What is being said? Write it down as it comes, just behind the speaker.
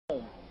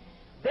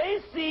They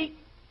seek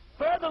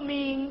further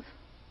means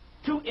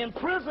to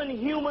imprison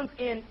humans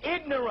in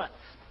ignorance.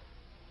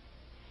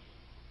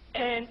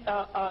 And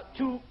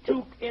to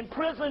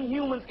imprison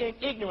humans in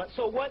ignorance.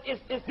 So what is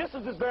this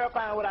is just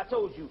verifying what I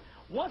told you.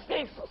 Once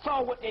they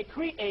saw what they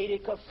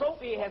created, because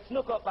Sophie had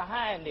snuck up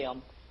behind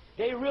them,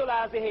 they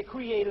realized they had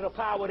created a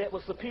power that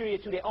was superior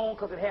to their own,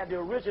 because it had the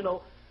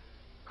original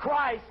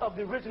Christ of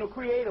the original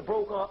creator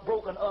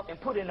broken up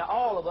and put into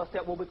all of us,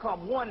 that will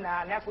become one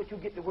now, and that's what you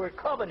get the word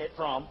covenant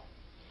from.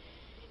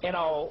 And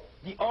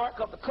the Ark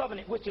of the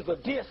Covenant, which is a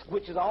disc,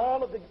 which is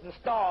all of the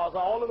stars,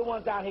 all of the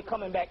ones down here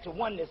coming back to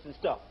oneness and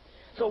stuff.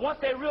 So once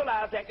they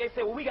realized that, they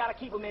said, well, we got to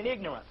keep them in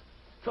ignorance.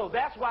 So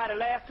that's why the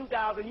last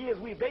 2,000 years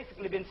we've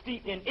basically been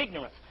steeped in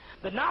ignorance.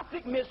 The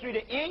Gnostic mystery,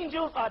 the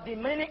angels are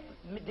demonic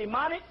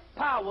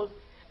powers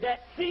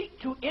that seek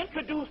to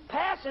introduce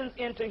passions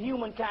into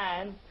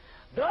humankind,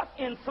 thus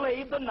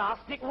enslave the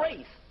Gnostic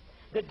race.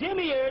 The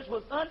demiurge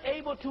was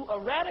unable to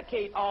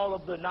eradicate all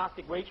of the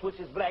Gnostic race, which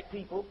is black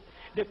people.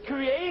 The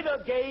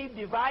Creator gave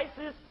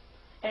devices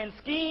and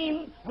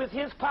schemed with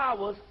his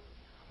powers,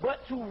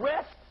 but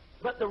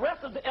the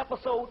rest of the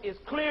episode is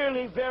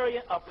clearly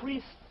variant of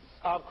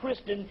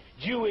Christian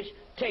Jewish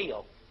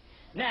tale.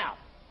 Now,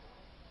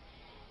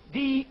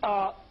 the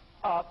other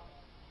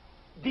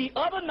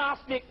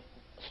Gnostic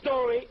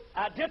story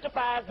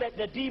identifies that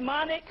the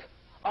demonic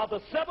are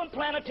the 7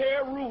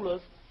 planetary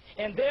rulers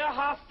and their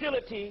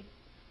hostility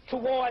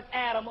towards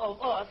Adam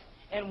of us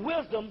and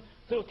wisdom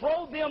to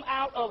throw them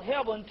out of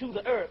heaven to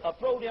the earth, or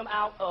throw them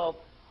out of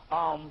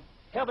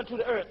heaven to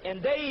the earth.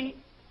 And they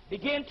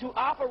begin to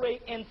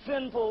operate in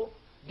sinful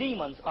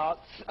demons, as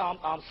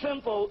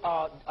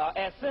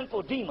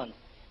sinful demons.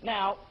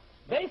 Now,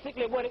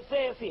 basically what it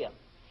says here,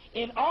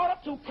 in order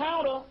to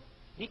counter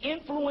the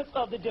influence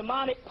of the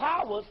demonic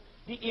powers,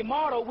 the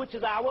immortal, which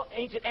is our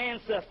ancient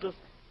ancestors,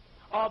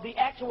 or the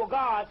actual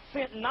God,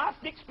 sent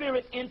Gnostic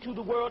spirits into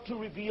the world to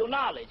reveal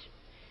knowledge.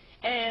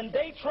 And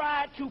they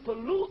tried to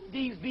pollute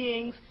these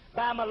beings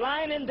by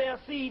maligning their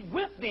seed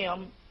with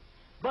them,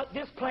 but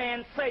this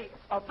plan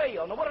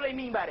failed. Now, what do they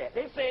mean by that?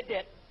 They said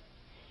that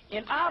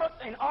in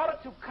order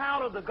to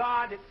counter the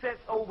God that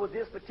sets over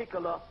this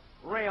particular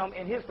realm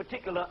and his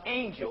particular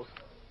angels,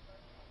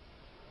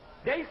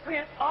 they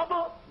sent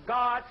other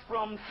gods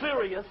from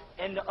Sirius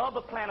and the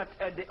other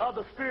the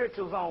other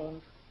spiritual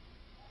zones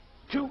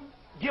to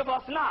give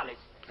us knowledge.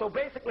 So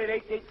basically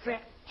they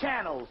sent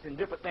channels and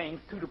different things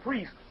to the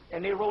priests,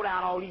 and they wrote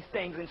down all these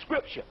things in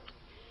Scripture.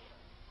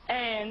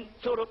 And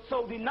so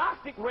the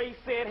Gnostic race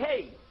said,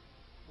 hey,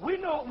 we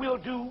know what we'll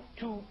do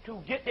to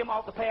get them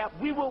off the path.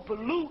 We will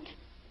pollute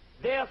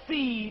their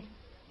seed.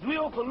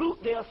 We'll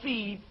pollute their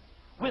seed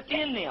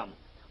within them.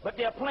 But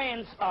their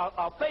plans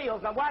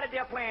failed. Now, why did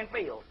their plan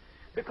fail?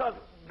 Because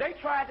they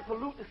tried to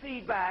pollute the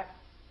seed by,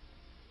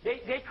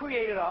 they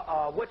created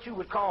what you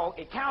would call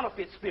a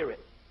counterfeit spirit.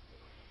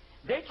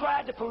 They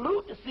tried to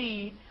pollute the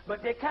seed,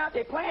 but their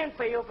plan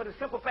failed for the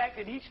simple fact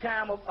that each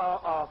time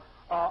a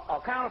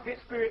counterfeit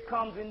spirit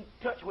comes in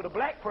touch with a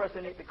black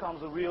person, it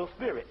becomes a real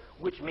spirit,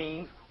 which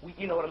means,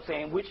 you know what I'm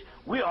saying, which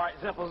we are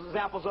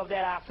examples of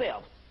that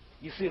ourselves.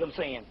 You see what I'm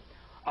saying?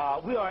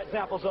 We are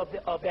examples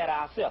of that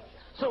ourselves.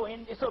 So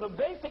the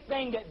basic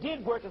thing that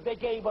did work is they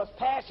gave us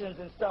passions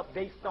and stuff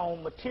based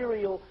on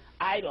material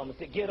items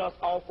to get us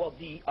off of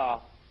the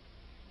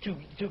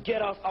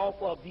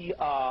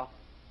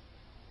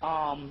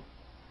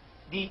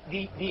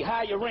the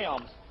higher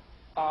realms,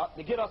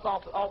 to get us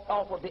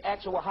off of the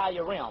actual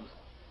higher realms.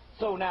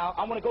 So now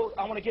I want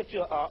to get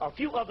you a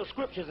few other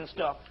scriptures and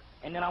stuff,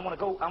 and then I'm going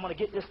to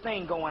get this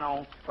thing going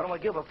on, but I'm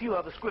going to give a few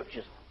other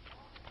scriptures.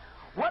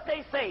 What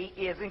they say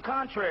is, in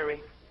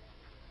contrary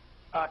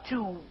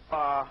to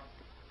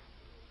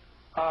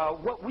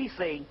what we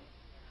say,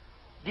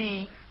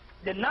 the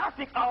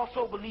Gnostics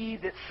also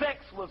believed that sex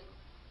was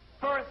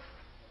first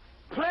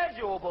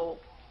pleasurable,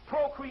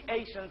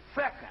 procreation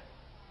second,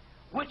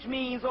 which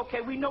means,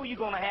 okay, we know you're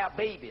going to have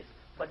babies,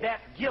 but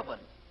that's given,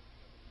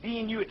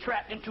 being you are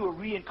trapped into a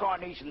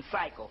reincarnation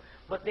cycle.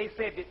 But they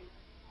said that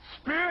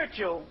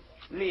spiritual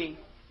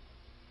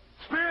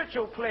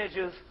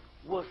pleasures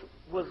was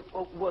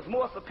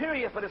more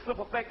superior for the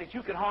simple fact that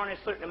you can harness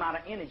a certain amount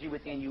of energy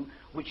within you,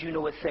 which you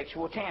know is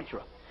sexual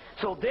tantra.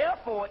 So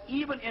therefore,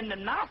 even in the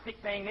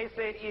Gnostic thing, they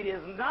said it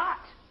is not.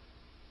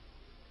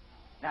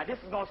 Now this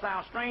is going to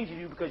sound strange to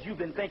you because you've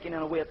been thinking in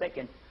a way of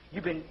thinking,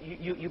 you've been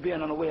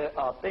in a way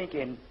of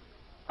thinking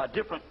a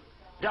different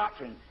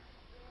doctrine.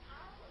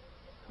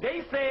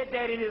 They said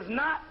that it is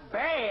not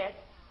bad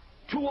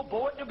to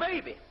abort the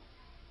baby.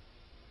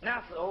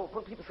 Now,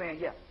 people saying,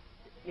 yeah,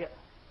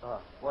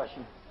 what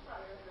she?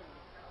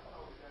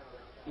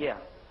 Yeah,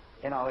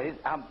 you know, it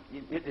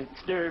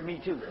stirred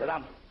me too, but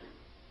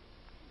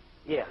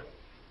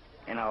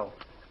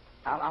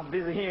I'm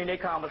busy hearing their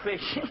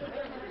conversation.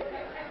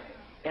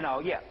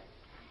 Yeah.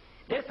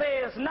 They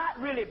say it's not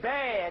really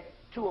bad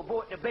to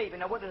abort the baby.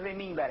 Now, what do they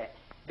mean by that?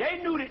 They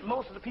knew that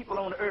most of the people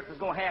on the earth was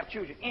going to have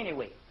children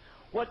anyway.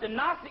 What the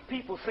Gnostic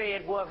people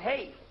said was,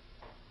 hey,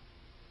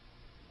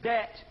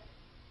 that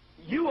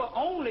you are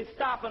only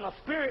stopping a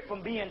spirit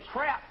from being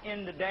trapped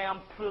in the damn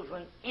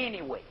prison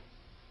anyway.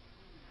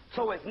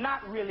 So it's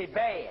not really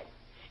bad.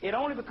 It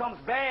only becomes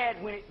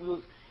bad when it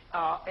was,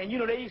 and you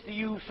know, they used to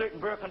use certain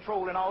birth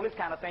control and all this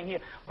kind of thing here,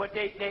 but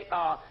they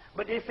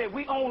said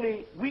it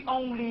only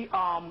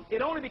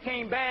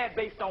became bad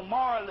based on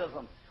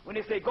moralism when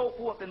they say go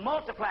forth and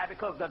multiply,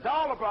 because the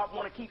dollar drop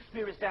want to keep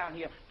spirits down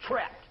here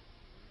trapped.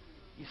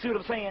 You see what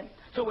I'm saying?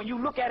 So when you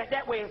look at it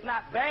that way, it's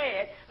not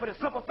bad, for the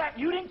simple fact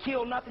you didn't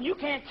kill nothing. You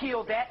can't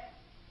kill that.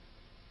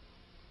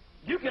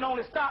 You can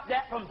only stop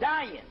that from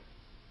dying.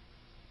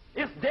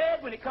 It's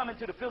dead when it comes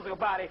into the physical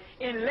body,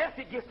 unless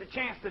it gets the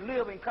chance to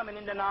live and coming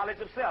into knowledge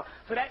of self.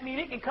 So that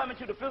means it can come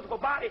into the physical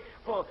body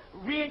for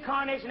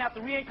reincarnation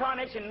after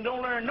reincarnation and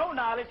don't learn no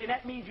knowledge, and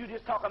that means you're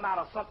just talking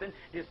about something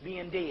that's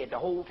being dead the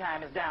whole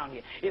time it's down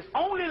here. It's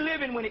only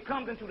living when it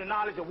comes into the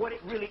knowledge of what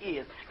it really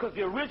is, because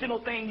the original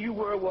thing you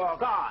were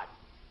God,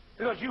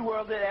 because you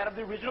were that of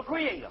the original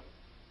creator.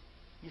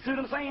 You see what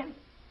I'm saying?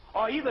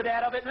 Or either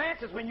that of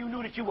Atlantis when you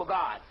knew that you were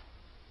God.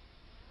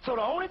 So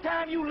the only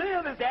time you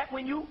live is that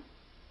when you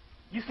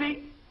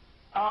see,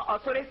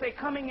 so they say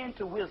coming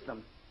into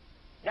wisdom.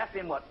 That's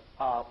in what?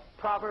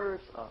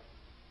 Proverbs.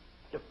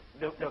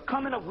 The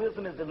coming of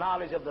wisdom is the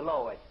knowledge of the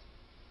Lord.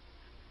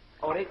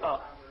 Or they,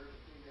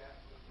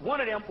 one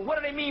of them, what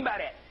do they mean by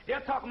that?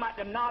 They're talking about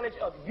the knowledge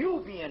of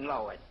you being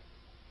Lord.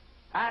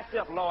 I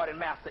self Lord and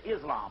Master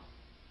Islam.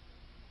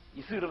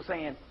 You see what I'm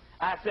saying?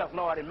 I self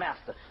Lord and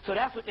Master. So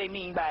that's what they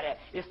mean by that.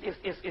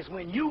 It's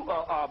when you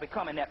are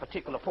becoming that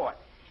particular part.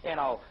 And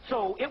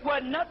so it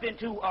wasn't nothing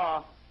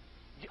to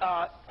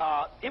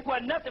it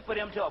wasn't nothing for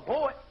them to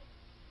abort,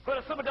 for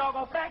the simple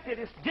doggone fact that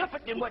it's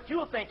different than what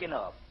you're thinking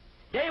of.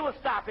 They were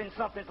stopping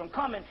something from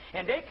coming,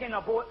 and they can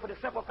abort for the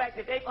simple fact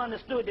that they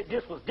understood that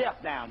this was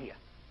death down here.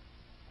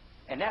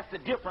 And that's the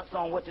difference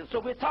on what you...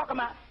 So we're talking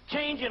about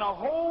changing a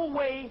whole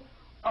way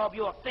of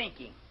your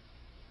thinking,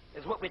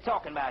 is what we're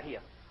talking about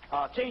here.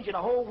 Changing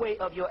a whole way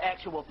of your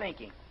actual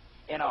thinking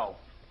and all.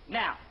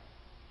 Now,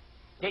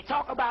 they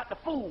talk about the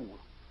fool.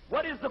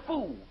 What is the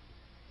fool?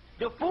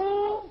 The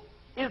fool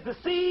is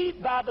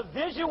deceived by the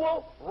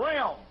visual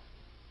realm.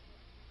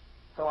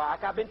 So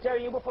like I've been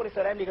telling you before, they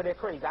said that nigga, they're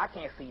crazy. I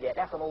can't see that.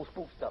 That's some old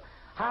spook stuff.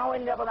 How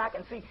in the devil I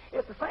can see?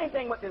 It's the same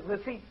thing with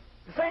the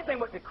same thing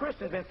what the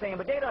Christians been saying,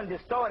 but they done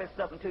distorted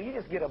stuff until you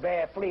just get a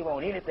bad flavor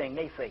on anything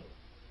they say,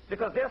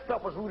 because their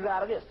stuff was rooted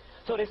out of this.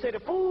 So they say the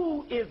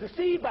fool is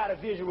deceived by the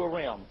visual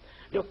realm.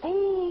 The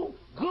fool,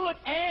 good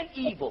and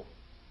evil,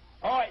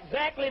 are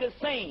exactly the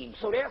same.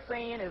 So they're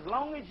saying as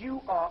long as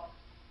you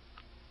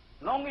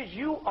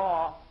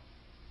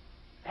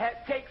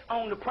takes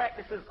on the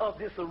practices of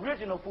this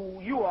original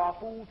fool, you are a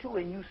fool too,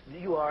 and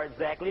you are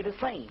exactly the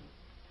same.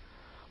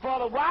 For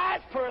the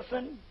wise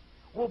person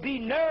will be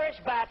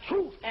nourished by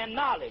truth and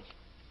knowledge,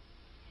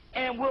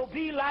 and will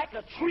be like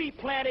a tree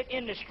planted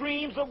in the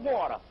streams of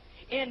water.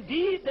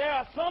 Indeed, there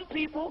are some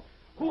people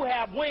who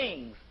have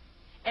wings,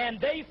 and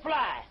they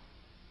fly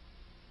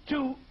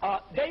to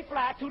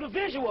the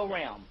visual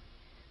realm.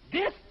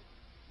 This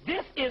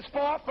is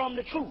far from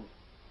the truth,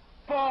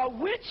 for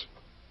which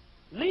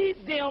leads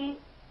them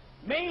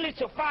mainly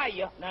to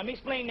fire. Now, let me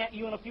explain that to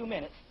you in a few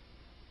minutes.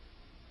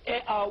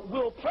 It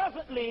will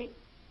presently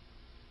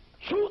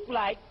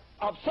truth-like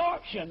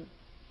absorption,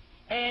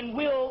 and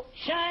will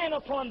shine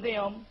upon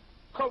them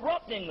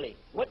corruptingly.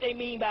 What they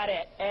mean by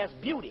that? As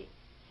beauty.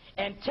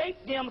 And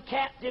take them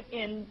captive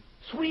in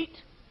sweet,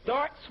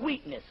 dark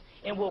sweetness,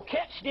 and will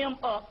catch them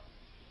up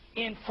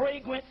in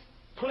fragrant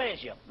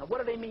pleasure. Now, what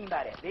do they mean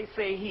by that? They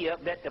say here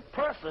that a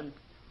person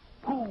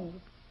who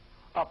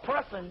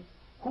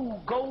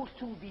goes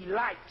to the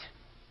light,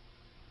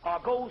 or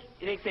goes,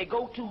 they say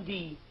go to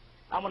the,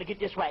 I want to get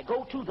this right,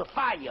 go to the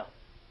fire,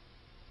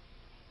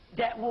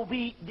 that will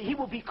be, he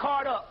will be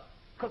caught up,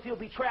 because he'll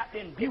be trapped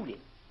in beauty.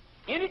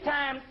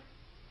 Anytime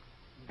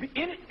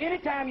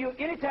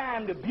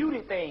the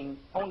beauty thing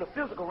on the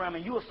physical realm,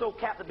 and you are so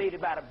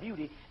captivated by the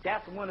beauty,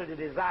 that's one of the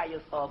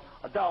desires of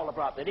a dollar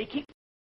brother. They keep